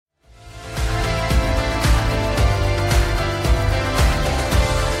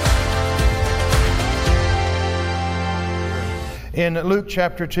In Luke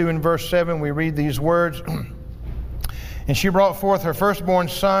chapter 2 and verse 7, we read these words, "And she brought forth her firstborn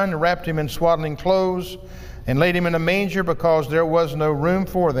son, wrapped him in swaddling clothes, and laid him in a manger, because there was no room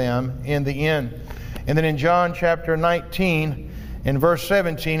for them in the inn." And then in John chapter 19, in verse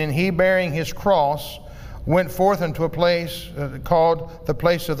 17, "And he, bearing his cross, went forth into a place called the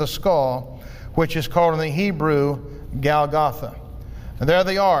place of the skull, which is called in the Hebrew Golgotha." And there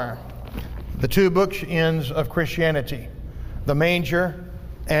they are, the two bookends of Christianity, the manger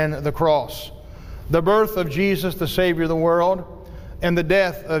and the cross. The birth of Jesus, the Savior of the world, and the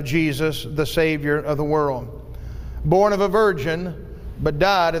death of Jesus, the Savior of the world. Born of a virgin, but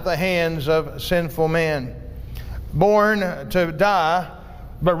died at the hands of sinful men. Born to die,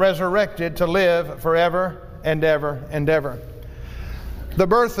 but resurrected to live forever and ever and ever. The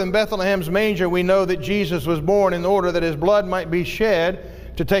birth in Bethlehem's manger, we know that Jesus was born in order that his blood might be shed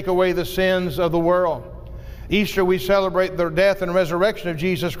to take away the sins of the world. Easter, we celebrate the death and resurrection of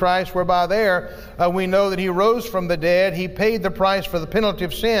Jesus Christ, whereby we know that he rose from the dead, he paid the price for the penalty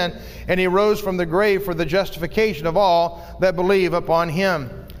of sin, and he rose from the grave for the justification of all that believe upon him.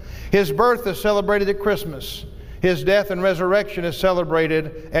 His birth is celebrated at Christmas. His death and resurrection is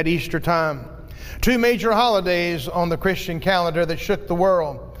celebrated at Easter time. Two major holidays on the Christian calendar that shook the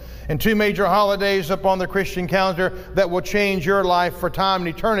world, and two major holidays upon the Christian calendar that will change your life for time and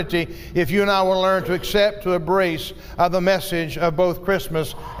eternity if you and I will learn to accept, to embrace the message of both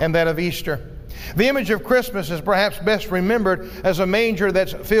Christmas and that of Easter. The image of Christmas is perhaps best remembered as a manger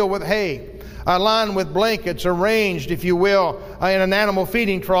that's filled with hay, lined with blankets, arranged, if you will, in an animal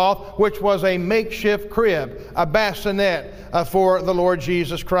feeding trough, which was a makeshift crib, a bassinet for the Lord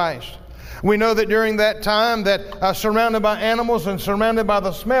Jesus Christ. We know that during that time that surrounded by animals and surrounded by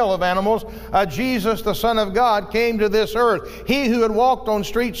the smell of animals, Jesus, the Son of God, came to this earth. He who had walked on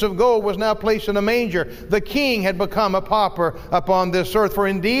streets of gold was now placed in a manger. The King had become a pauper upon this earth. For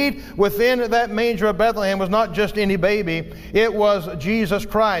indeed, within that manger of Bethlehem was not just any baby. It was Jesus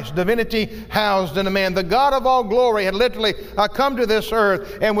Christ, divinity housed in a man. The God of all glory had literally come to this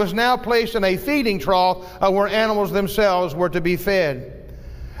earth and was now placed in a feeding trough where animals themselves were to be fed.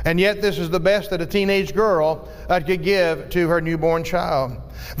 And yet this is the best that a teenage girl could give to her newborn child.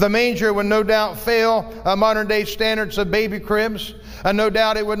 The manger would no doubt fail modern day standards of baby cribs. No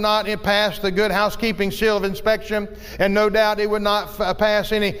doubt it would not pass the good housekeeping seal of inspection, and no doubt it would not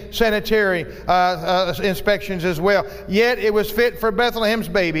pass any sanitary inspections as well. Yet it was fit for Bethlehem's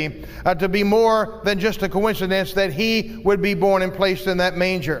baby to be more than just a coincidence that he would be born and placed in that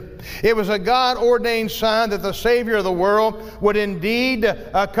manger. It was a God-ordained sign that the Savior of the world would indeed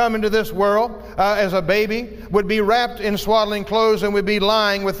come into this world as a baby, would be wrapped in swaddling clothes, and would be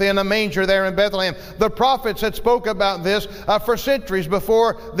lying within a manger there in Bethlehem. The prophets had spoke about this for centuries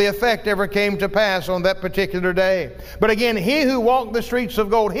before the effect ever came to pass on that particular day. But again, he who walked the streets of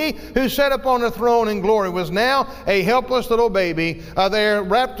gold, he who sat upon a throne in glory, was now a helpless little baby there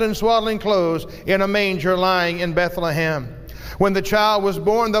wrapped in swaddling clothes in a manger lying in Bethlehem. When the child was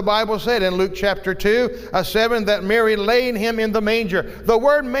born, the Bible said in Luke chapter 2:7 that Mary laid him in the manger. The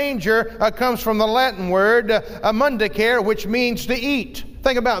word manger comes from the Latin word mundicare, which means to eat.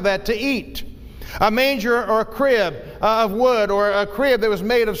 Think about that, to eat. A manger or a crib of wood, or a crib that was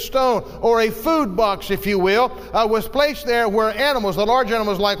made of stone, or a food box, if you will, was placed there where animals, the large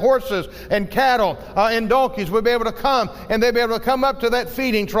animals like horses and cattle and donkeys, would be able to come, and they'd be able to come up to that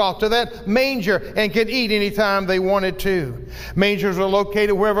feeding trough, to that manger, and could eat anytime they wanted to. Mangers were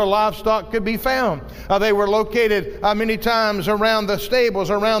located wherever livestock could be found. They were located many times around the stables,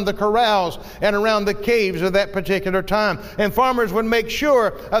 around the corrals, and around the caves of that particular time. And farmers would make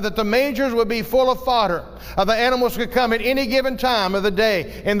sure that the mangers would be full of fodder. The animals could come at any given time of the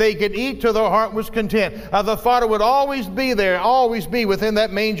day, and they could eat till their heart was content. The fodder would always be there, always be within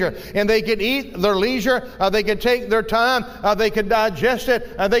that manger, and they could eat their leisure. They could take their time. They could digest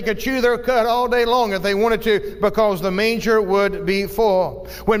it. They could chew their cud all day long if they wanted to, because the manger would be full.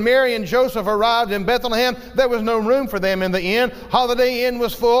 When Mary and Joseph arrived in Bethlehem, there was no room for them in the inn. Holiday Inn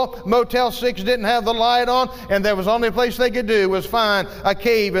was full. Motel 6 didn't have the light on, and there was the only place they could do was find a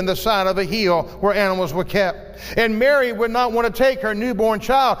cave in the side of a hill where animals were kept. And Mary would not want to take her newborn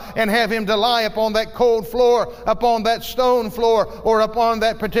child and have him to lie upon that cold floor, upon that stone floor, or upon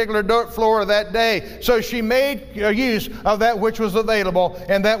that particular dirt floor that day. So she made use of that which was available,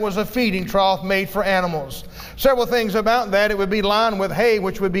 and that was a feeding trough made for animals. Several things about that. It would be lined with hay,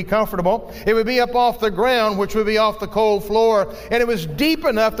 which would be comfortable. It would be up off the ground, which would be off the cold floor. And it was deep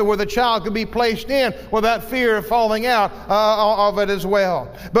enough to where the child could be placed in without fear of falling out of it as well.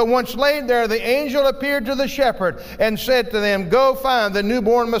 But once laid there, the angel appeared to the shepherd shepherd and said to them, go find the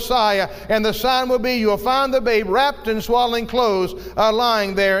newborn Messiah, and the sign will be, you will find the babe wrapped in swaddling clothes,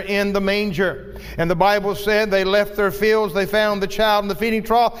 lying there in the manger. And the Bible said they left their fields, they found the child in the feeding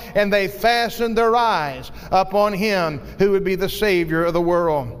trough, and they fastened their eyes upon him who would be the Savior of the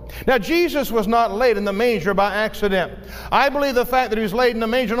world. Now, Jesus was not laid in the manger by accident. I believe the fact that he was laid in the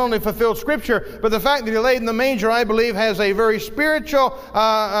manger not only fulfilled Scripture, but the fact that he laid in the manger, I believe, has a very spiritual,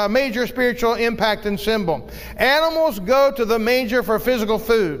 major spiritual impact and symbol. Animals go to the manger for physical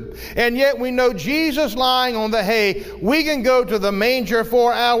food, and yet we know Jesus lying on the hay. We can go to the manger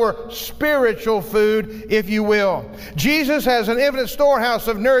for our spiritual food, if you will. Jesus has an infinite storehouse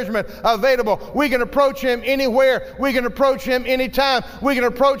of nourishment available. We can approach him anywhere. We can approach him anytime. We can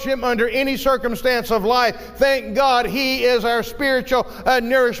approach him under any circumstance of life. Thank God he is our spiritual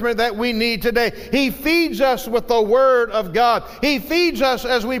nourishment that we need today. He feeds us with the Word of God. He feeds us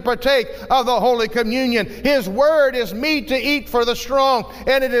as we partake of the Holy Communion. His Word is meat to eat for the strong,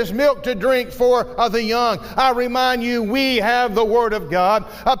 and it is milk to drink for the young. I remind you, we have the Word of God.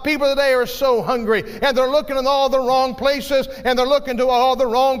 People today are so hungry, and they're looking in all the wrong places, and they're looking to all the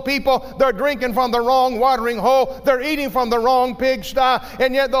wrong people. They're drinking from the wrong watering hole. They're eating from the wrong pigsty,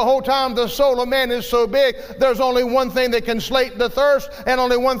 and yet the whole time the soul of man is so big, there's only one thing that can slake the thirst, and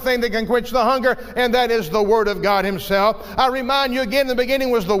only one thing that can quench the hunger, and that is the Word of God himself. I remind you again, in the beginning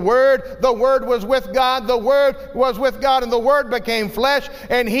was the Word. The Word was with God. The Word was with God, and the Word became flesh,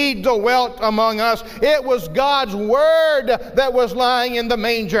 and he dwelt among us. It was God's Word that was lying in the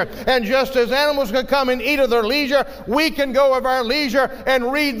manger. And just as animals can come and eat of their leisure, we can go of our leisure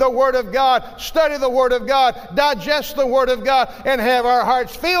and read the Word of God, study the Word of God, digest the Word of God, and have our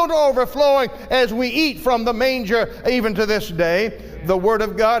hearts filled to overflowing as we eat from the manger. Even to this day, the Word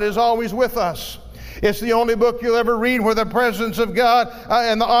of God is always with us. It's the only book you'll ever read where the presence of God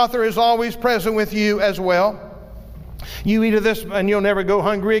and the author is always present with you as well. You eat of this and you'll never go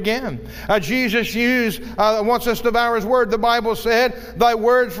hungry again. Jesus wants us to devour his word. The Bible said, thy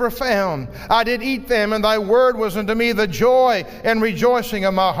words were found. I did eat them, and thy word was unto me the joy and rejoicing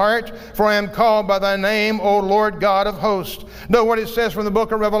of my heart. For I am called by thy name, O Lord God of hosts. Know what it says from the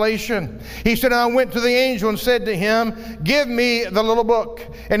book of Revelation. He said, I went to the angel and said to him, give me the little book.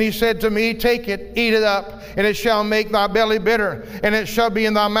 And he said to me, take it, eat it up, and it shall make thy belly bitter, and it shall be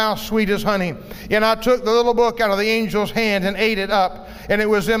in thy mouth sweet as honey. And I took the little book out of the angel's hand and ate it up, and it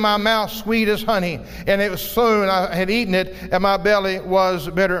was in my mouth sweet as honey. And it was soon I had eaten it, and my belly was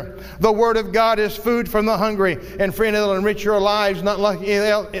bitter. The Word of God is food from the hungry, and friend, it'll enrich your lives not like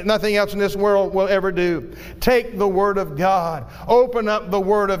nothing else in this world will ever do. Take the Word of God. Open up the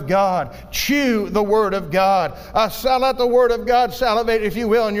Word of God. Chew the Word of God. Let the Word of God salivate, if you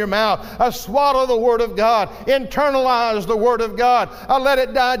will, in your mouth. Swallow the Word of God. Internalize the Word of God. Let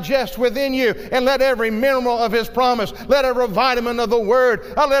it digest within you, and let every mineral of his promise, let every vitamin of the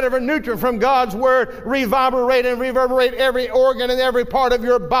Word, let every nutrient from God's Word reverberate every organ and every part of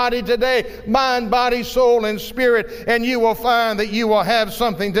your body today, mind, body, soul, and spirit, and you will find that you will have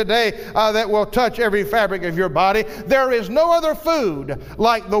something today that will touch every fabric of your body. There is no other food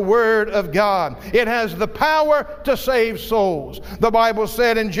like the Word of God. It has the power to save souls. The Bible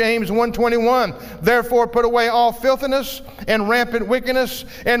said in James 1:21, therefore put away all filthiness and rampant wickedness,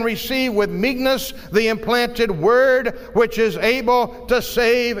 and receive with meekness the implanted Word, which is able to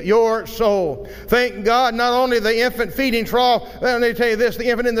save your soul. Thank God, not only the infant feeding trough, let me tell you this, the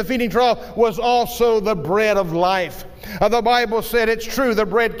infant in the feeding trough was also the bread of life. The Bible said it's true, the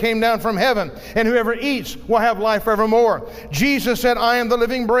bread came down from heaven, and whoever eats will have life forevermore. Jesus said, I am the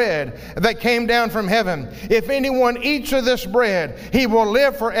living bread that came down from heaven. If anyone eats of this bread, he will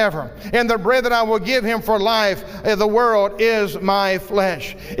live forever. And the bread that I will give him for life, the world, is my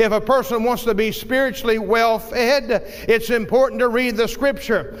flesh. If a person wants to be spiritually well fed, it's important to read the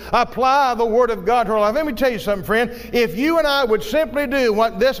Scripture. Apply the Word of God to our life. Let me tell you something, friend. If you and I would simply do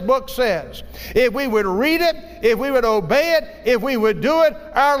what this book says, if we would read it, if we would obey it, if we would do it,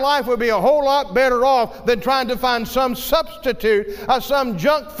 our life would be a whole lot better off than trying to find some substitute, some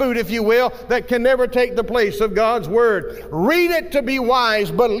junk food, if you will, that can never take the place of God's Word. Read it to be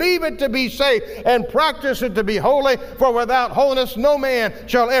wise, believe it to be safe, and practice it to be holy, for without holiness no man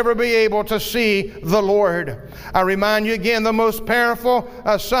shall ever be able to see the Lord. I remind you again, the most powerful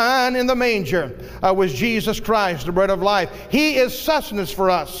sign in the manger was Jesus Christ, the bread of life. He is sustenance for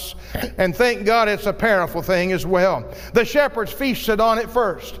us. And thank God it's a powerful thing as well. well. The shepherds feasted on it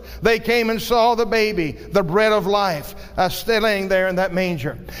first. They came and saw the baby, the bread of life, laying there in that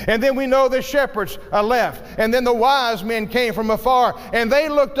manger. And then we know the shepherds left. And then the wise men came from afar, and they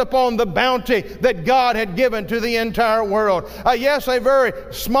looked upon the bounty that God had given to the entire world. Yes, a very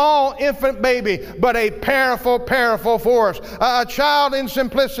small infant baby, but a powerful force. A child in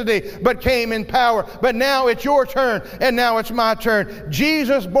simplicity, but came in power. But now it's your turn, and now it's my turn.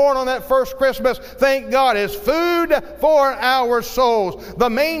 Jesus, born on that first Christmas, thank God, is food for our souls. The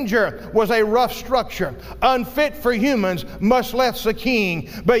manger was a rough structure, unfit for humans, much less the king.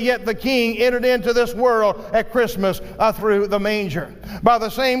 But yet the king entered into this world at Christmas through the manger. By the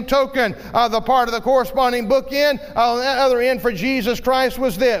same token, the part of the corresponding bookend, on the other end for Jesus Christ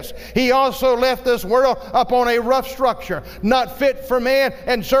was this. He also left this world upon a rough structure, not fit for man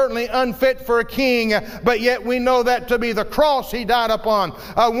and certainly unfit for a king. But yet we know that to be the cross he died upon.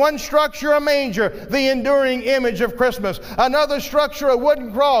 One structure, a manger, the enduring image of Christmas. Another structure, a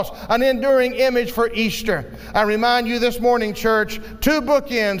wooden cross, an enduring image for Easter. I remind you this morning, church, two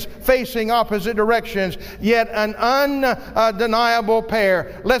bookends facing opposite directions, yet an undeniable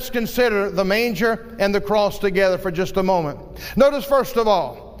pair. Let's consider the manger and the cross together for just a moment. Notice first of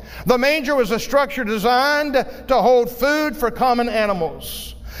all, the manger was a structure designed to hold food for common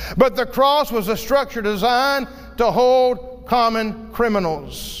animals. But the cross was a structure designed to hold common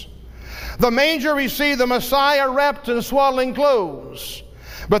criminals. The manger received the Messiah wrapped in swaddling clothes,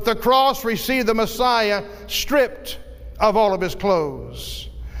 but the cross received the Messiah stripped of all of his clothes.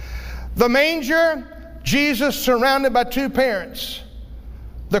 The manger, Jesus surrounded by two parents.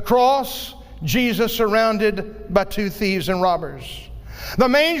 The cross, Jesus surrounded by two thieves and robbers. The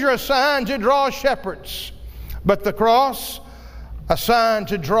manger, a sign to draw shepherds, but the cross, a sign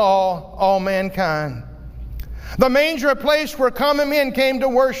to draw all mankind. The manger, a place where common men came to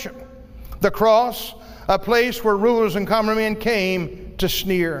worship. The cross, a place where rulers and common men came to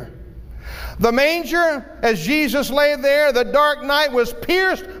sneer. The manger, as Jesus lay there, the dark night was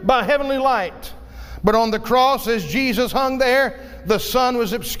pierced by heavenly light. But on the cross, as Jesus hung there, the sun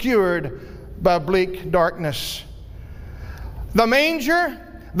was obscured by bleak darkness. The manger,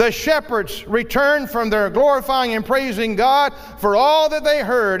 the shepherds returned from their glorifying and praising God for all that they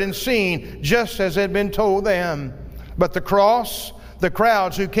heard and seen, just as had been told them. But the cross, the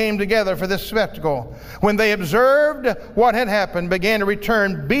crowds who came together for this spectacle, when they observed what had happened, began to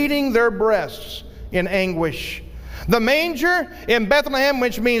return, beating their breasts in anguish. The manger in Bethlehem,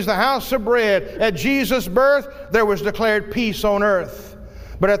 which means the house of bread, at Jesus' birth, there was declared peace on earth.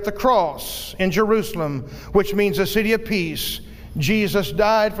 But at the cross in Jerusalem, which means the city of peace, Jesus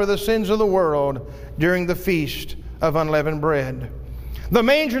died for the sins of the world during the feast of unleavened bread. The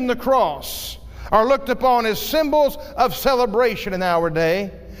manger and the cross are looked upon as symbols of celebration in our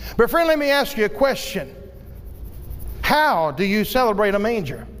day. But friend, let me ask you a question. How do you celebrate a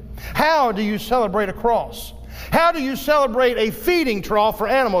manger? How do you celebrate a cross? How do you celebrate a feeding trough for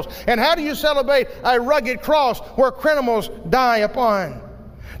animals? And how do you celebrate a rugged cross where criminals die upon?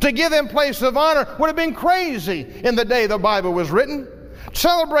 To give them place of honor would have been crazy in the day the Bible was written.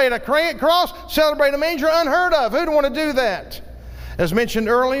 Celebrate a cross, celebrate a manger, unheard of. Who'd want to do that? As mentioned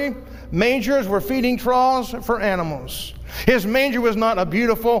earlier, mangers were feeding troughs for animals. His manger was not a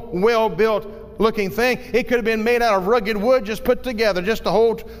beautiful, well-built looking thing. It could have been made out of rugged wood just put together just to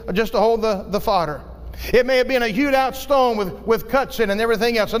hold the fodder. It may have been a hewed out stone with cuts in and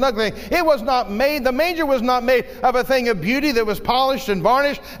everything else. An ugly thing. It was not made, the manger was not made of a thing of beauty that was polished and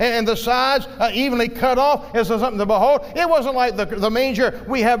varnished and the sides evenly cut off as something to behold. It wasn't like the manger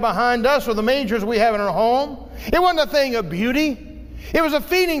we have behind us or the mangers we have in our home. It wasn't a thing of beauty. It was a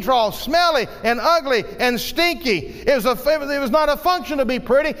feeding trough, smelly and ugly and stinky. It was not a function to be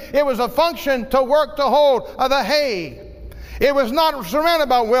pretty. It was a function to work to hold the hay. It was not surrounded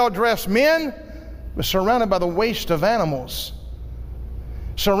by well-dressed men. It was surrounded by the waste of animals,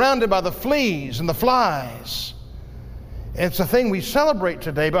 surrounded by the fleas and the flies. It's a thing we celebrate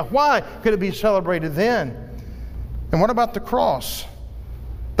today, but why could it be celebrated then? And what about the cross?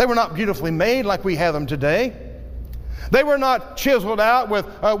 They were not beautifully made like we have them today. They were not chiseled out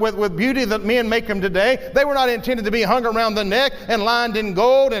with beauty that men make them today. They were not intended to be hung around the neck and lined in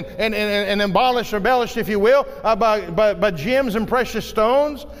gold and embellished, if you will, by gems and precious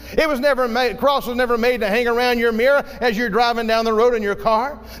stones. It was never made. Cross was never made to hang around your mirror as you're driving down the road in your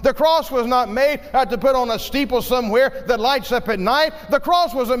car. The cross was not made to put on a steeple somewhere that lights up at night. The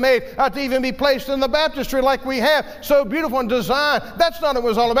cross wasn't made to even be placed in the baptistry like we have, so beautiful and designed. That's not what it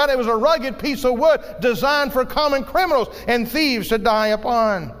was all about. It was a rugged piece of wood designed for common criminals and thieves to die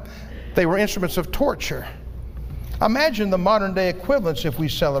upon. They were instruments of torture. Imagine the modern day equivalents if we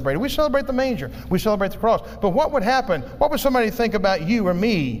celebrate. We celebrate the manger. We celebrate the cross. But what would happen? What would somebody think about you or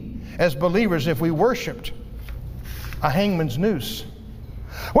me as believers if we worshiped a hangman's noose?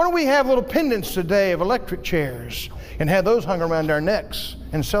 Why don't we have little pendants today of electric chairs and have those hung around our necks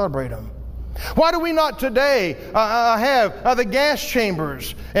and celebrate them? Why do we not today have the gas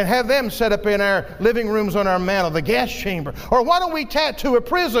chambers and have them set up in our living rooms on our mantle, the gas chamber? Or why don't we tattoo a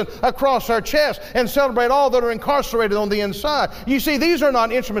prison across our chest and celebrate all that are incarcerated on the inside? You see, these are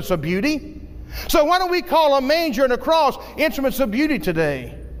not instruments of beauty. So why don't we call a manger and a cross instruments of beauty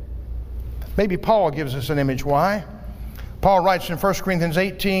today? Maybe Paul gives us an image why. Paul writes in 1 Corinthians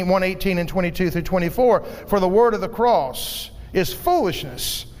 1:18 and 22 through 24, "For the word of the cross is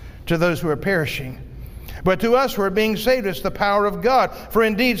foolishness to those who are perishing. But to us who are being saved, it's the power of God. For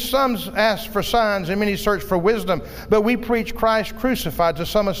indeed some ask for signs and many search for wisdom. But we preach Christ crucified, to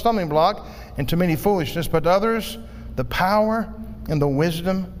some a stumbling block and to many foolishness, but to others the power and the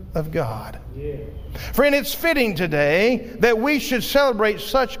wisdom of God." Yeah. Friend, it's fitting today that we should celebrate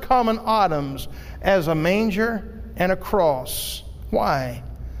such common items as a manger and a cross. Why?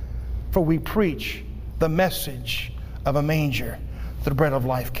 For we preach the message of a manger. The bread of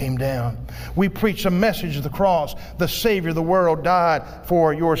life came down. We preach a message of the cross. The Savior of the world died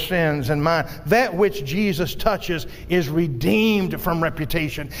for your sins and mine. That which Jesus touches is redeemed from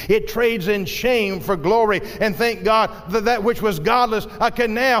reputation. It trades in shame for glory. And thank God that that which was godless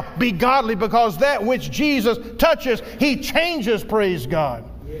can now be godly, because that which Jesus touches, He changes, praise God.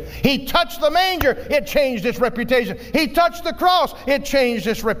 He touched the manger, it changed its reputation. He touched the cross, it changed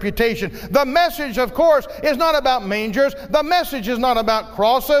its reputation. The message, of course, is not about mangers. The message is not about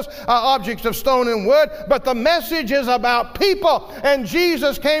crosses, objects of stone and wood, but the message is about people. And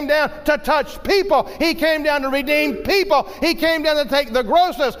Jesus came down to touch people. He came down to redeem people. He came down to take the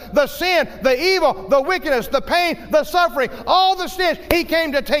grossness, the sin, the evil, the wickedness, the pain, the suffering, all the sins. He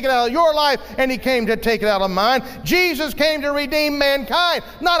came to take it out of your life, and He came to take it out of mine. Jesus came to redeem mankind,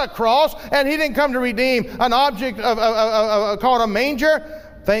 not a cross, and He didn't come to redeem an object called a manger.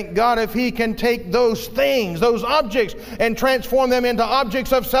 Thank God if He can take those things, those objects, and transform them into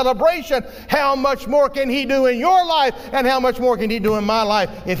objects of celebration. How much more can He do in your life, and how much more can He do in my life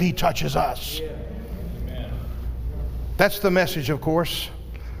if He touches us? Yeah. Amen. That's the message, of course.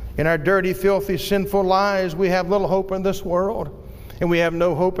 In our dirty, filthy, sinful lives, we have little hope in this world, and we have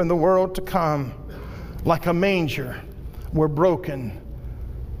no hope in the world to come. Like a manger, we're broken.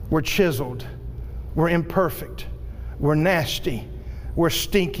 We're chiseled, we're imperfect, we're nasty, we're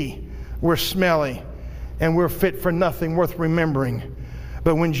stinky, we're smelly, and we're fit for nothing worth remembering.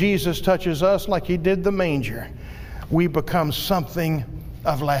 But when Jesus touches us like He did the manger, we become something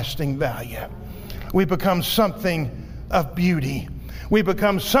of lasting value. We become something of beauty. We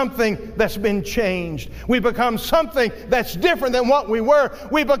become something that's been changed. We become something that's different than what we were.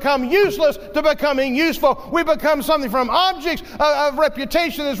 We become useless to becoming useful. We become something from objects of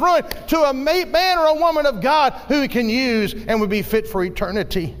reputation that's ruined to a man or a woman of God who He can use and would be fit for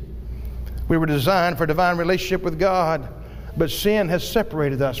eternity. We were designed for a divine relationship with God, but sin has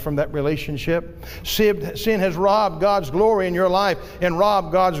separated us from that relationship. Sin has robbed God's glory in your life and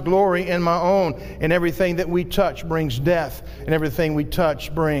robbed God's glory in my own. And everything that we touch brings death, and everything we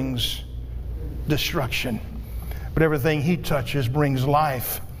touch brings destruction. But everything He touches brings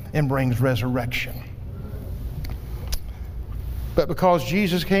life and brings resurrection. But because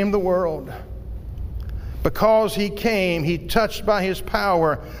Jesus came to the world, because He came, He touched by His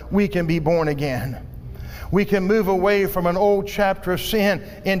power, we can be born again. We can move away from an old chapter of sin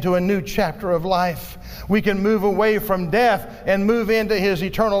into a new chapter of life. We can move away from death and move into His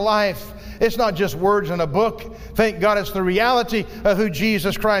eternal life. It's not just words in a book. Thank God it's the reality of who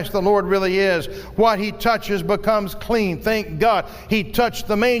Jesus Christ the Lord really is. What He touches becomes clean. Thank God He touched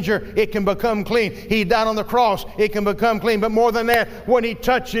the manger, it can become clean. He died on the cross, it can become clean. But more than that, when He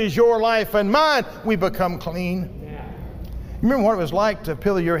touches your life and mine, we become clean. Remember what it was like to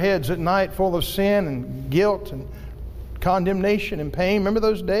pillow your heads at night full of sin and guilt and condemnation and pain? Remember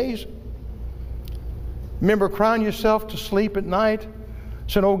those days? Remember crying yourself to sleep at night,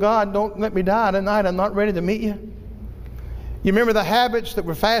 saying, "Oh God, don't let me die tonight. I'm not ready to meet You." You remember the habits that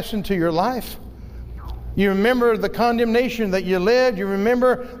were fastened to your life? You remember the condemnation that you lived? You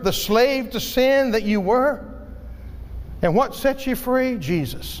remember the slave to sin that you were? And what set you free?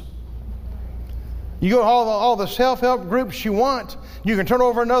 Jesus. You go to all the self-help groups you want. You can turn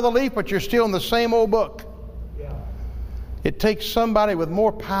over another leaf, but you're still in the same old book. Yeah. It takes somebody with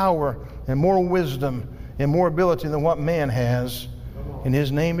more power and more wisdom and more ability than what man has. And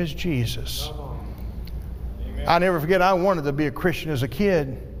His name is Jesus. I never forget, I wanted to be a Christian as a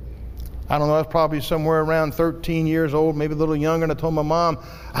kid. I don't know, I was probably somewhere around 13 years old, maybe a little younger, and I told my mom,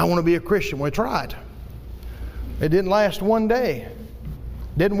 I want to be a Christian. Well, I tried. It didn't last one day.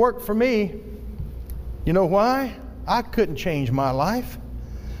 Didn't work for me. You know why? I couldn't change my life.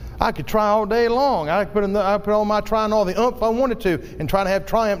 I could try all day long. I put all my trying, all the oomph I wanted to, and try to have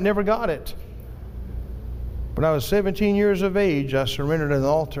triumph, never got it. When I was 17 years of age, I surrendered at the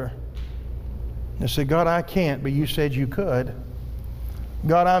altar. And I said, God, I can't, but you said you could.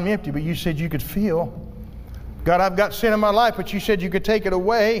 God, I'm empty, but you said you could feel. God, I've got sin in my life, but you said you could take it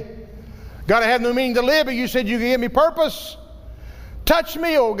away. God, I have no meaning to live, but you said you could give me purpose. Touch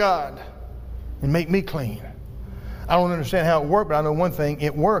me, oh God, and make me clean. I don't understand how it worked, but I know one thing,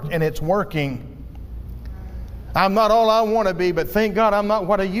 it worked, and it's working. I'm not all I want to be, but thank God I'm not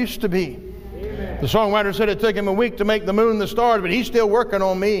what I used to be. Amen. The songwriter said it took him a week to make the moon and the stars, but he's still working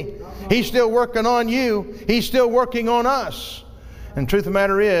on me. He's still working on you. He's still working on us. And the truth of the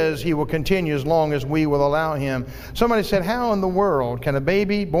matter is, he will continue as long as we will allow him. Somebody said, how in the world can a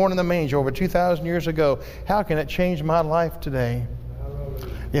baby born in the manger over 2,000 years ago, how can it change my life today?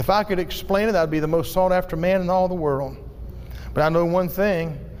 If I could explain it, I'd be the most sought after man in all the world. But I know one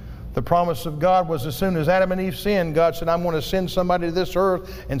thing. The promise of God was as soon as Adam and Eve sinned, God said, I'm going to send somebody to this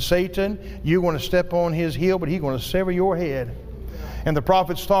earth, and Satan, you're going to step on his heel, but he's going to sever your head. And the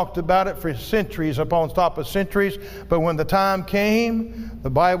prophets talked about it for centuries upon top of centuries. But when the time came, the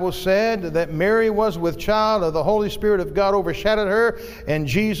Bible said that Mary was with child of the Holy Spirit of God overshadowed her, and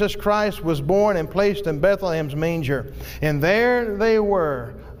Jesus Christ was born and placed in Bethlehem's manger. And there they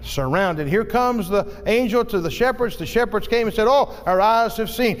were, surrounded. Here comes the angel to the shepherds. The shepherds came and said, oh, our eyes have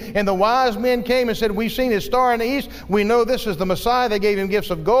seen. And the wise men came and said, we've seen his star in the east. We know this is the Messiah. They gave him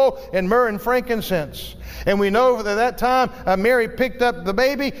gifts of gold and myrrh and frankincense. And we know that at that time, Mary picked up the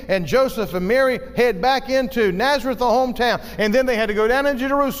baby, and Joseph and Mary head back into Nazareth, the hometown. And then they had to go down into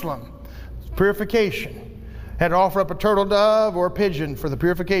Jerusalem. Purification. Had to offer up a turtle dove or a pigeon for the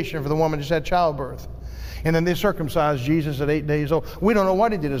purification for the woman who just had childbirth. And then they circumcised Jesus at 8 days old. We don't know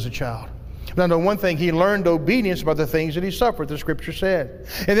what he did as a child. But I know one thing, he learned obedience by the things that he suffered, the Scripture said.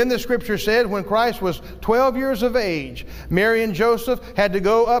 And then the Scripture said when Christ was 12 years of age, Mary and Joseph had to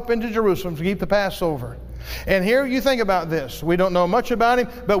go up into Jerusalem to keep the Passover. And here you think about this. We don't know much about him,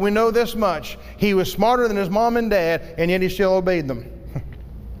 but we know this much. He was smarter than his mom and dad, and yet he still obeyed them.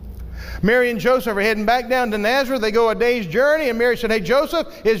 Mary and Joseph are heading back down to Nazareth. They go a day's journey, and Mary said, hey, Joseph,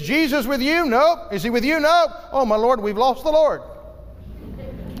 is Jesus with you? Nope. Is he with you? Nope. Oh, my Lord, we've lost the Lord.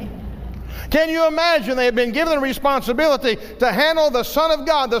 Can you imagine they had been given the responsibility to handle the Son of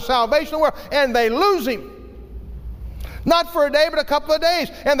God, the salvation of the world, and they lose him? Not for a day, but a couple of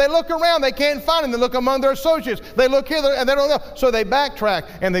days. And they look around. They can't find him. They look among their associates. They look here, and they don't know. So they backtrack,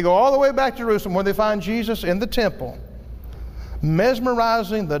 and they go all the way back to Jerusalem, where they find Jesus in the temple,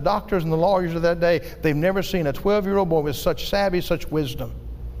 mesmerizing the doctors and the lawyers of that day. They've never seen a 12-year-old boy with such savvy, such wisdom.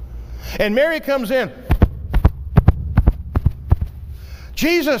 And Mary comes in.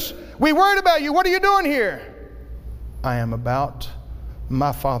 Jesus, we worried about you. What are you doing here? I am about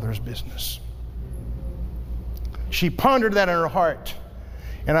my Father's business. She pondered that in her heart.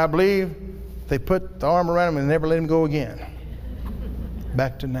 And I believe they put the arm around him and never let him go again.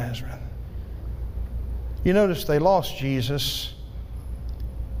 Back to Nazareth. You notice they lost Jesus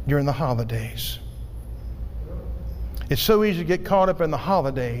during the holidays. It's so easy to get caught up in the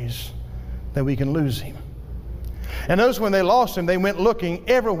holidays that we can lose him. And notice when they lost him, they went looking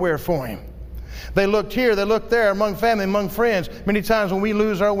everywhere for him. They looked here, they looked there, among family, among friends. Many times when we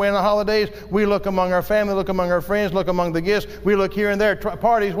lose our way in the holidays, we look among our family, look among our friends, look among the gifts. We look here and there,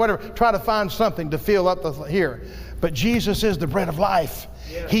 parties, whatever, try to find something to fill up here. But Jesus is the bread of life.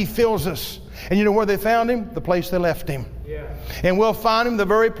 Yeah. He fills us. And you know where they found him? The place they left him. Yeah. And we'll find him the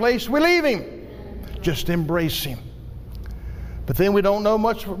very place we leave him. Just embrace him. But then we don't know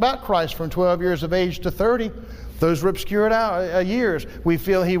much about Christ from 12 years of age to 30. Those were obscured years. We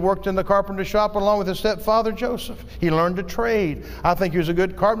feel he worked in the carpenter shop along with his stepfather Joseph. He learned a trade. I think he was a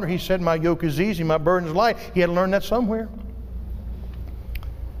good carpenter. He said, my yoke is easy, my burden is light. He had to learn that somewhere.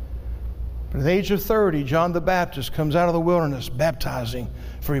 But at the age of 30, John the Baptist comes out of the wilderness baptizing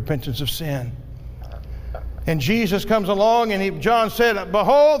for repentance of sin. And Jesus comes along, and John said,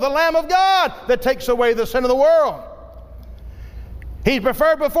 behold, the Lamb of God that takes away the sin of the world. He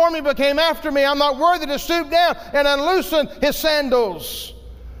preferred before me, but came after me. I'm not worthy to stoop down and unloosen his sandals.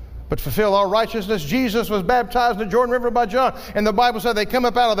 but fulfill all righteousness. Jesus was baptized in the Jordan River by John. And the Bible said they come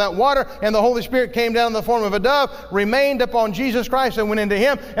up out of that water, and the Holy Spirit came down in the form of a dove, remained upon Jesus Christ, and went into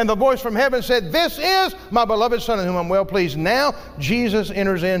him. And the voice from heaven said, "This is my beloved Son, in whom I'm well pleased." Now Jesus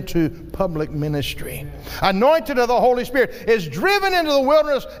enters into public ministry. Anointed of the Holy Spirit, is driven into the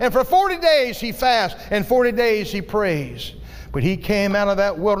wilderness, and for 40 days he fasts, and 40 days he prays. But he came out of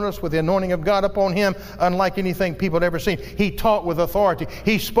that wilderness with the anointing of God upon him, unlike anything people had ever seen. He taught with authority.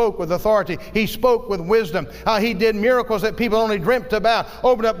 He spoke with authority. He spoke with wisdom. He did miracles that people only dreamt about.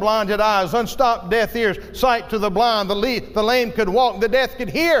 Opened up blinded eyes, unstopped deaf ears, sight to the blind. The lame could walk. The deaf could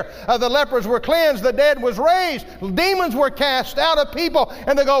hear. The lepers were cleansed. The dead was raised. Demons were cast out of people.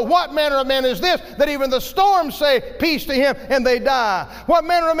 And they go, "What manner of man is this, that even the storms say peace to him, and they die? What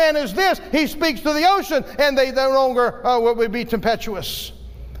manner of man is this? He speaks to the ocean, and they no longer would be tempestuous."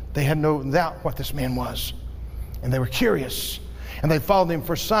 They had no doubt what this man was, and they were curious, and they followed him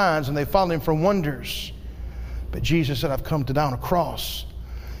for signs, and they followed him for wonders. But Jesus said, "I've come to die on a cross."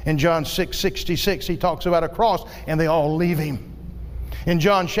 In John 6:66, he talks about a cross, and they all leave him. In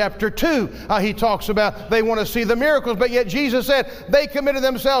John chapter 2, he talks about they want to see the miracles, but yet Jesus said they committed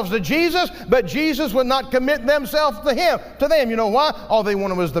themselves to Jesus, but Jesus would not commit themselves to them. You know why? All they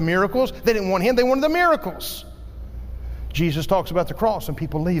wanted was the miracles. They didn't want him, they wanted the miracles. Jesus talks about the cross, and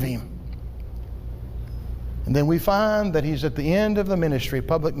people leave him. And then we find that he's at the end of the ministry,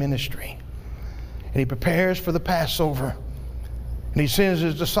 public ministry, and he prepares for the Passover. And he sends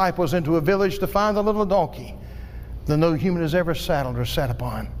his disciples into a village to find a little donkey that no human has ever saddled or sat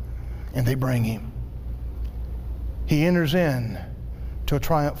upon, and they bring him. He enters in to a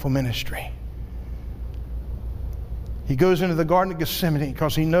triumphal ministry. He goes into the Garden of Gethsemane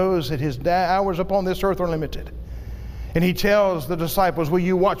because he knows that his hours upon this earth are limited. And he tells the disciples, "Will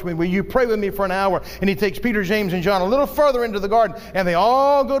you watch me? Will you pray with me for an hour?" And he takes Peter, James, and John a little further into the garden, and they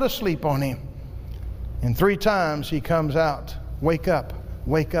all go to sleep on him. And 3 times he comes out, "Wake up,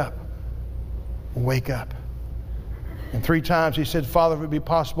 wake up, wake up." And 3 times he said, "Father, if it be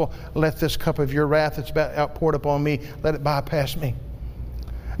possible, let this cup of your wrath that's outpoured upon me, let it bypass me."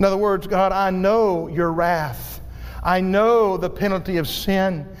 In other words, God, I know your wrath. I know the penalty of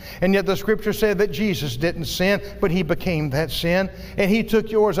sin. And yet the scripture said that Jesus didn't sin, but he became that sin. And he took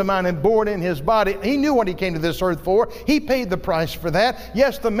yours and mine and bore it in his body. He knew what he came to this earth for. He paid the price for that.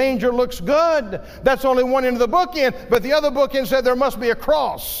 Yes, the manger looks good. That's only one end of the bookend, but the other bookend said there must be a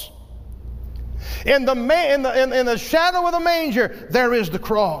cross. In the shadow of the manger, there is the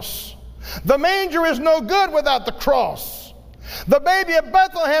cross. The manger is no good without the cross. The baby of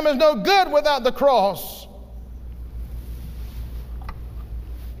Bethlehem is no good without the cross.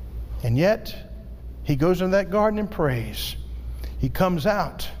 And yet, he goes into that garden and prays. He comes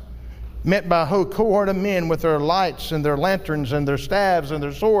out, met by a whole cohort of men with their lights and their lanterns and their staves and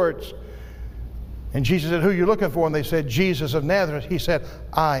their swords. And Jesus said, "Who are you looking for?" And they said, "Jesus of Nazareth." He said,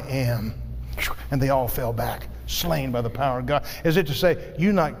 "I am." And they all fell back, slain by the power of God. As if to say,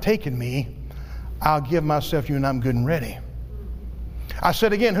 "You're not taking me. I'll give myself to you, and I'm good and ready." I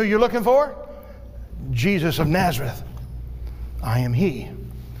said again, "Who are you looking for?" "Jesus of Nazareth." "I am he.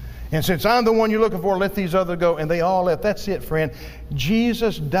 And since I'm the one you're looking for, let these others go." And they all left. That's it, friend.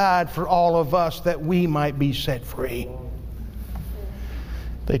 Jesus died for all of us that we might be set free.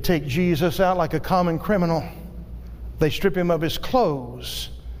 They take Jesus out like a common criminal. They strip him of his clothes.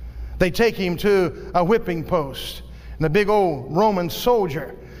 They take him to a whipping post. And the big old Roman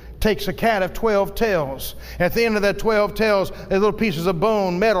soldier takes a cat of 12 tails. And at the end of that 12 tails, there's little pieces of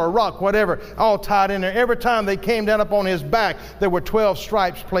bone, metal, rock, whatever, all tied in there. Every time they came down upon his back, there were 12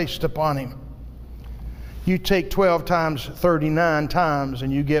 stripes placed upon him. You take 12 times 39 times,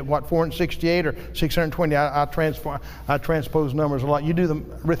 and you get, what, 468 or 620? I transpose numbers a lot. You do the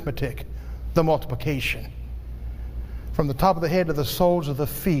arithmetic, the multiplication. From the top of the head to the soles of the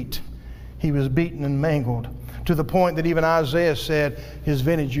feet, he was beaten and mangled, to the point that even Isaiah said his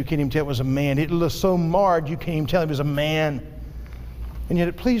vintage, you can't even tell it was a man. It was so marred, you can't even tell it was a man. And yet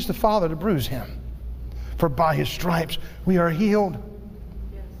it pleased the Father to bruise him. For by his stripes we are healed.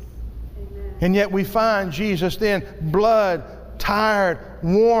 Yes. Amen. And yet we find Jesus then, blood, tired,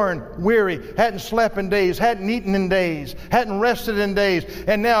 worn, weary, hadn't slept in days, hadn't eaten in days, hadn't rested in days.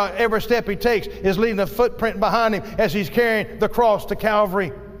 And now every step he takes is leaving a footprint behind him as he's carrying the cross to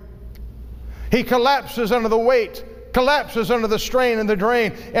Calvary. He collapses under the weight, collapses under the strain and the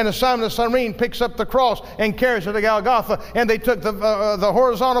drain, and Simon of Cyrene picks up the cross and carries it to Golgotha. And they took the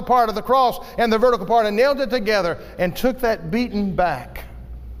horizontal part of the cross and the vertical part and nailed it together and took that beaten back,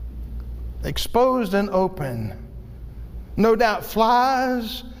 exposed and open. No doubt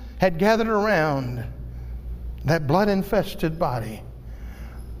flies had gathered around that blood-infested body.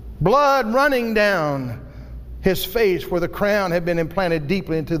 blood running down his face where the crown had been implanted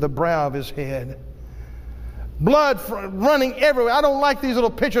deeply into the brow of his head. Blood running everywhere. I don't like these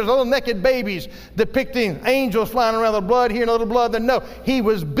little pictures of little naked babies depicting angels flying around with blood here and a little blood there. No, he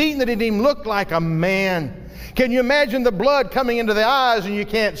was beaten that he didn't even look like a man. Can you imagine the blood coming into the eyes and you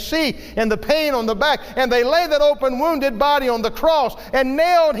can't see, and the pain on the back? And they laid that open, wounded body on the cross and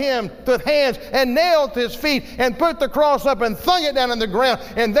nailed him with hands and nailed his feet and put the cross up and thung it down on the ground.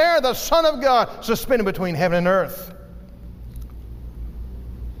 And there the Son of God suspended between heaven and earth.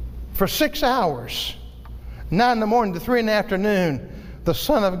 For 6 hours, 9 in the morning to 3 in the afternoon, the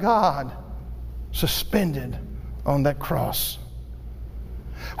Son of God suspended on that cross.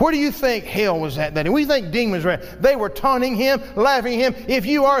 Where do you think hell was at that day? Where do you think demons were at? They were taunting him, laughing at him. If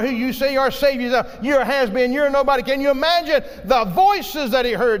you are who you say you are, save yourself. You're a has-been. You're nobody. Can you imagine the voices that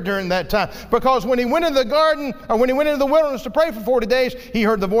he heard during that time? Because when he went into the garden, or when he went into the wilderness to pray for 40 days, he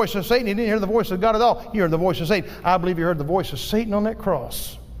heard the voice of Satan. He didn't hear the voice of God at all. He heard the voice of Satan. I believe he heard the voice of Satan on that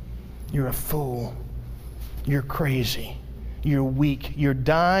cross. You're a fool. You're crazy. You're weak. You're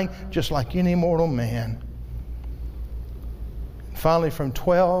dying just like any mortal man. Finally, from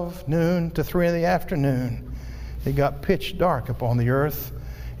 12 noon to 3 in the afternoon, it got pitch dark upon the earth,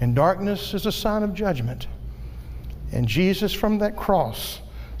 and darkness is a sign of judgment. And Jesus from that cross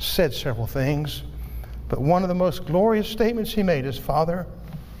said several things, but one of the most glorious statements he made is, Father,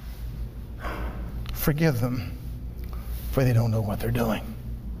 forgive them, for they don't know what they're doing.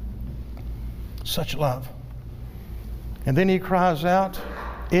 Such love. And then he cries out,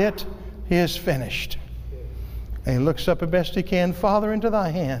 it is finished. And he looks up as best he can, Father, into thy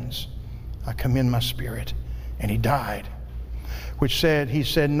hands I commend my spirit. And he died. He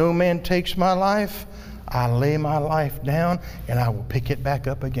said, no man takes my life. I lay my life down and I will pick it back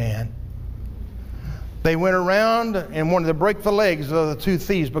up again. They went around and wanted to break the legs of the two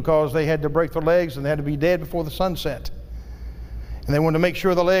thieves because they had to break their legs and they had to be dead before the sunset. And they wanted to make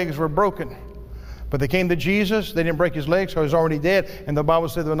sure the legs were broken. But they came to Jesus. They didn't break his legs, so he was already dead. And the Bible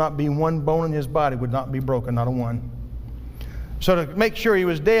said there would not be one bone in his body would not be broken, not a one. So to make sure he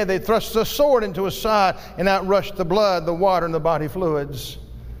was dead, they thrust the sword into his side and out rushed the blood, the water, and the body fluids.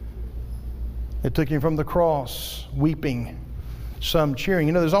 They took him from the cross, weeping, some cheering.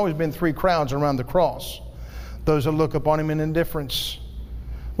 You know, there's always been 3 crowds around the cross. Those that look upon him in indifference.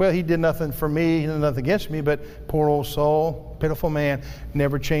 Well, he did nothing for me, he did nothing against me, but poor old soul, pitiful man,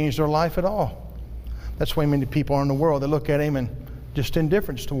 never changed their life at all. That's why many people are in the world. They look at him and just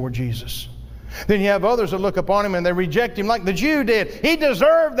indifference toward Jesus. Then you have others that look upon him and they reject him like the Jew did. He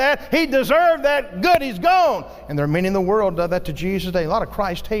deserved that. He deserved that. Good, he's gone. And there are many in the world that do that to Jesus today. A lot of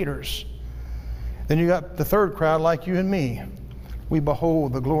Christ haters. Then you got the third crowd like you and me. We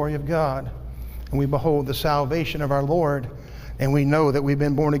behold the glory of God. And we behold the salvation of our Lord. And we know that we've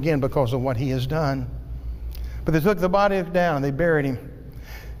been born again because of what he has done. But they took the body down and they buried him.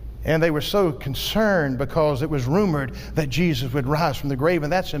 And they were so concerned because it was rumored that Jesus would rise from the grave,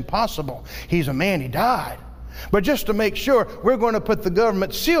 and that's impossible. He's a man, he died. But just to make sure, we're going to put the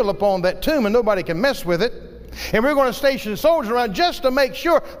government seal upon that tomb and nobody can mess with it. And we're going to station soldiers around just to make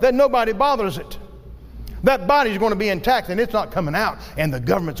sure that nobody bothers it. That body's going to be intact and it's not coming out, and the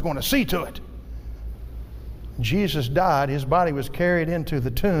government's going to see to it. Jesus died, his body was carried into the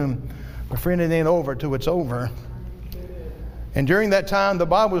tomb, but friend, it ain't over till it's over. And during that time, the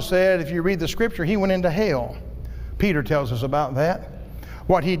Bible said, if you read the scripture, he went into hell. Peter tells us about that.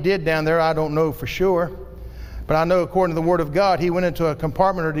 What he did down there, I don't know for sure. But I know according to the Word of God, he went into a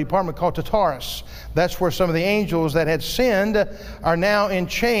compartment or department called Tartarus. That's where some of the angels that had sinned are now in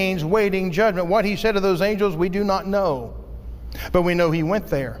chains waiting judgment. What he said to those angels, we do not know. But we know he went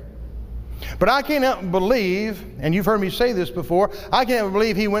there. But I cannot believe, and you've heard me say this before, I can't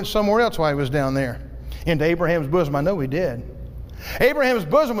believe he went somewhere else while he was down there. Into Abraham's bosom. I know he did. Abraham's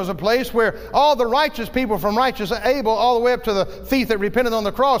bosom was a place where all the righteous people from righteous Abel all the way up to the thief that repented on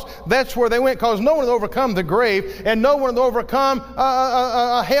the cross, that's where they went, because no one had overcome the grave and no one had overcome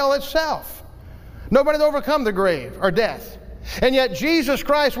hell itself. Nobody had overcome the grave or death. And yet Jesus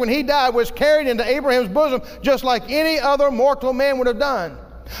Christ, when he died, was carried into Abraham's bosom just like any other mortal man would have done.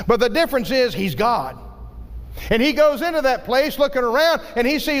 But the difference is he's God. And he goes into that place looking around and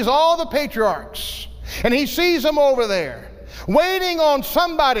he sees all the patriarchs. And he sees them over there, waiting on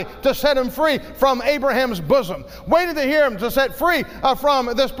somebody to set him free from Abraham's bosom, waiting to hear him to set free from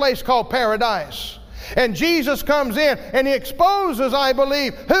this place called paradise. And Jesus comes in and he exposes, I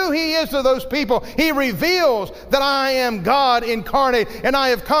believe, who he is to those people. He reveals that I am God incarnate and I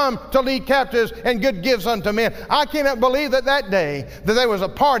have come to lead captives and good gifts unto men. I cannot believe that day that there was a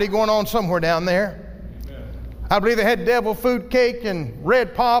party going on somewhere down there. I believe they had devil food cake and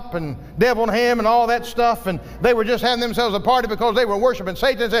red pop and devil ham and all that stuff, and they were just having themselves a party because they were worshiping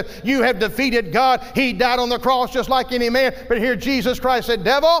Satan and said, you have defeated God. He died on the cross just like any man. But here Jesus Christ said,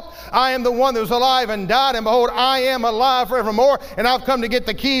 devil, I am the one that was alive and died, and behold, I am alive forevermore, and I've come to get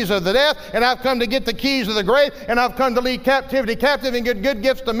the keys of the death, and I've come to get the keys of the grave, and I've come to lead captivity captive and give good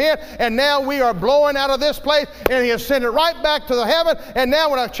gifts to men, and now we are blowing out of this place, and He has sent it right back to the heaven. And now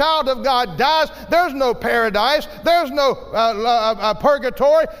when a child of God dies, there's no paradise, there's no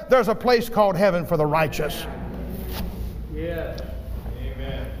purgatory, there's a place called heaven for the righteous. Yeah.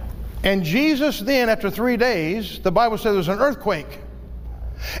 Amen. And Jesus then, after 3 days, the Bible says there was an earthquake.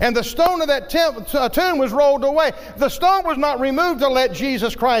 And the stone of that tomb was rolled away. The stone was not removed to let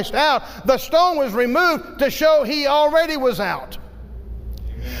Jesus Christ out. The stone was removed to show He already was out.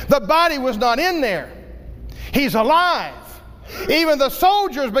 The body was not in there. He's alive. Even the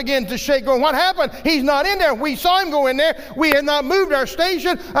soldiers began to shake, going, what happened? He's not in there. We saw Him go in there. We had not moved our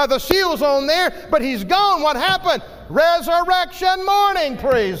station. The seal's on there, but He's gone. What happened? Resurrection morning,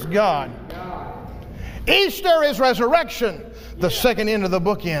 praise God. Easter is resurrection, the second end of the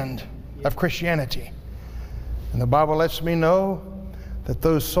bookend of Christianity. And the Bible lets me know that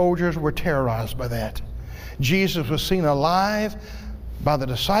those soldiers were terrorized by that. Jesus was seen alive by the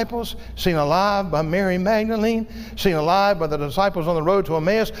disciples, seen alive by Mary Magdalene, seen alive by the disciples on the road to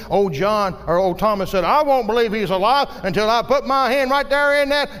Emmaus. Old Thomas said, I won't believe He's alive until I put my hand right there in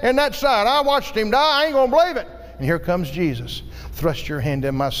that side. I watched Him die. I ain't going to believe it. And here comes Jesus. Thrust your hand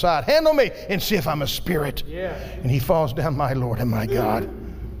in my side. Handle me and see if I'm a spirit. Yeah. And He falls down, my Lord and my God.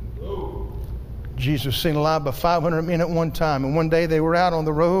 Jesus was seen alive by 500 men at one time. And one day they were out on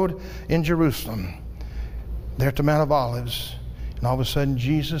the road in Jerusalem, there at the Mount of Olives. And all of a sudden,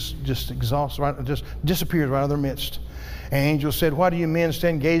 Jesus just disappears right out of their midst. And angels said, why do you men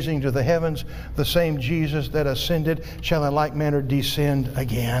stand gazing to the heavens? The same Jesus that ascended shall in like manner descend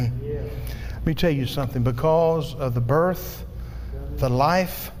again. Yeah. Let me tell you something. Because of the birth, the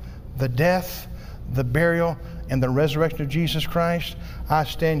life, the death, the burial, and the resurrection of Jesus Christ, I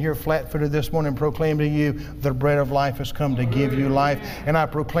stand here flat-footed this morning and proclaim to you the bread of life has come to give you life. And I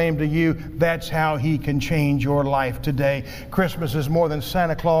proclaim to you that's how He can change your life today. Christmas is more than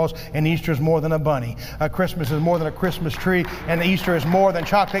Santa Claus, and Easter is more than a bunny. Christmas is more than a Christmas tree, and Easter is more than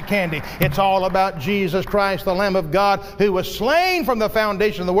chocolate candy. It's all about Jesus Christ, the Lamb of God, who was slain from the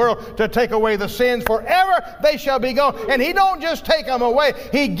foundation of the world to take away the sins. Forever they shall be gone. And He don't just take them away.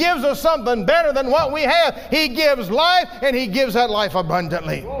 He gives us something better than what we have. He gives life, and He gives that life abundantly.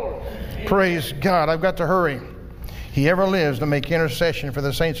 Praise God. I've got to hurry. He ever lives to make intercession for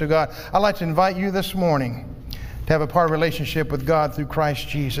the saints of God. I'd like to invite you this morning to have a part of relationship with God through Christ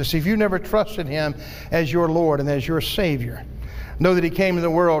Jesus. If you've never trusted Him as your Lord and as your Savior, know that He came into the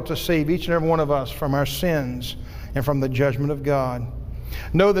world to save each and every one of us from our sins and from the judgment of God.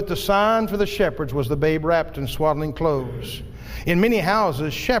 Know that the sign for the shepherds was the babe wrapped in swaddling clothes. In many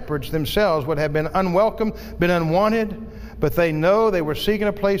houses, shepherds themselves would have been unwelcome, been unwanted, but they know they were seeking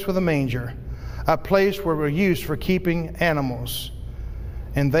a place with a manger, a place where we're used for keeping animals.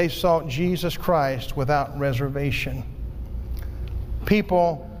 And they sought Jesus Christ without reservation.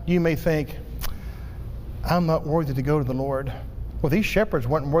 People, you may think, I'm not worthy to go to the Lord. Well, these shepherds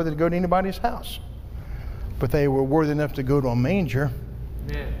weren't worthy to go to anybody's house, but they were worthy enough to go to a manger.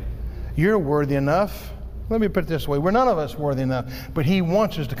 Amen. You're worthy enough. Let me put it this way. We're none of us worthy enough, but He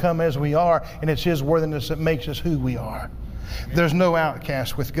wants us to come as we are, and it's His worthiness that makes us who we are. There's no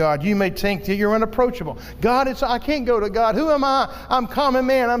outcast with God. You may think that you're unapproachable. God, I can't go to God. Who am I? I'm common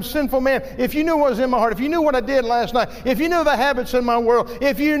man. I'm sinful man. If you knew what was in my heart, if you knew what I did last night, if you knew the habits in my world,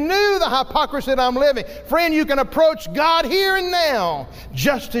 if you knew the hypocrisy that I'm living, friend, you can approach God here and now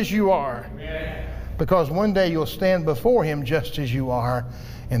just as you are. Amen. Because one day you'll stand before Him just as you are,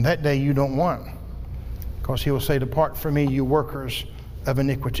 and that day you don't want. Because He will say, depart from me, you workers of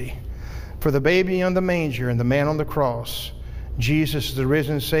iniquity. For the baby on the manger and the man on the cross, Jesus is the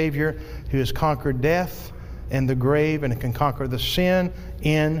risen Savior who has conquered death and the grave and can conquer the sin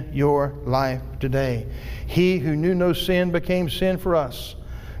in your life today. He who knew no sin became sin for us,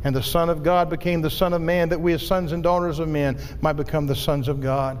 and the Son of God became the Son of Man, that we as sons and daughters of men might become the sons of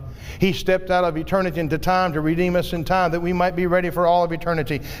God. He stepped out of eternity into time to redeem us in time, that we might be ready for all of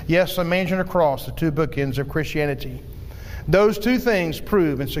eternity. Yes, a manger and a cross, the two bookends of Christianity. Those two things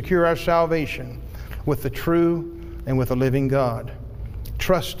prove and secure our salvation with the true and with the living God.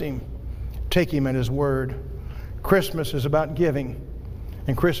 Trust Him. Take Him at His word. Christmas is about giving,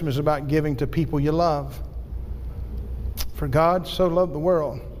 and Christmas is about giving to people you love. For God so loved the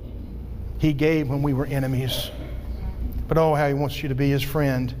world, He gave when we were enemies. But oh, how He wants you to be His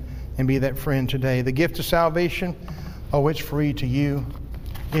friend and be that friend today. The gift of salvation, oh, it's free to you.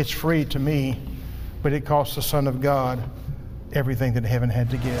 It's free to me, but it cost the Son of God everything that heaven had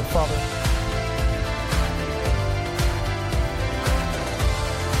to give. Father,